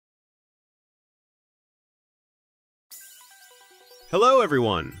Hello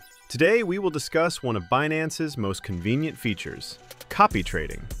everyone! Today we will discuss one of Binance's most convenient features, copy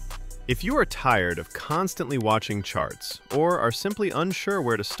trading. If you are tired of constantly watching charts or are simply unsure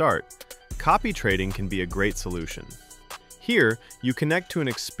where to start, copy trading can be a great solution. Here, you connect to an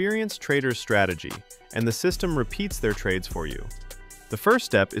experienced trader's strategy, and the system repeats their trades for you. The first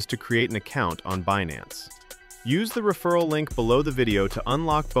step is to create an account on Binance. Use the referral link below the video to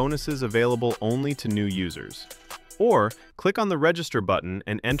unlock bonuses available only to new users. Or click on the register button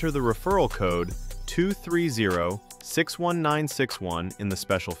and enter the referral code 230-61961 in the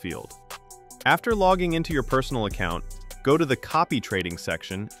special field. After logging into your personal account, go to the copy trading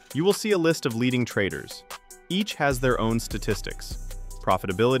section. You will see a list of leading traders. Each has their own statistics: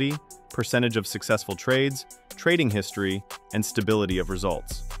 profitability, percentage of successful trades, trading history, and stability of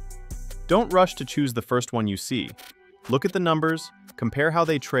results. Don't rush to choose the first one you see. Look at the numbers, compare how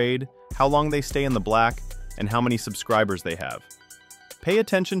they trade, how long they stay in the black, and how many subscribers they have. Pay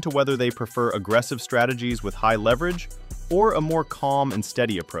attention to whether they prefer aggressive strategies with high leverage or a more calm and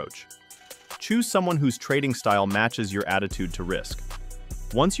steady approach. Choose someone whose trading style matches your attitude to risk.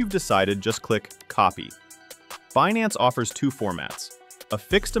 Once you've decided, just click Copy. Binance offers two formats: a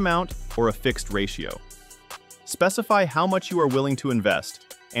fixed amount or a fixed ratio. Specify how much you are willing to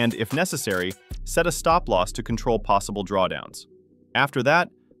invest, and, if necessary, set a stop loss to control possible drawdowns. After that,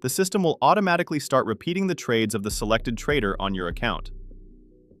 the system will automatically start repeating the trades of the selected trader on your account.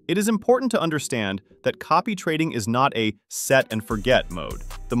 It is important to understand that copy trading is not a set-and-forget mode.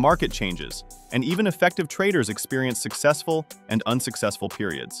 The market changes, and even effective traders experience successful and unsuccessful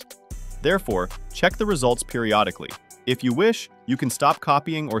periods. Therefore, check the results periodically. If you wish, you can stop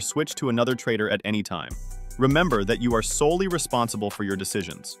copying or switch to another trader at any time. Remember that you are solely responsible for your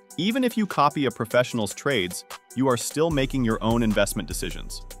decisions. Even if you copy a professional's trades, you are still making your own investment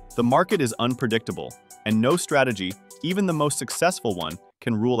decisions. The market is unpredictable, and no strategy, even the most successful one,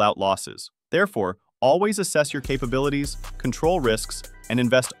 can rule out losses. Therefore, always assess your capabilities, control risks, and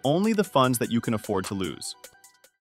invest only the funds that you can afford to lose.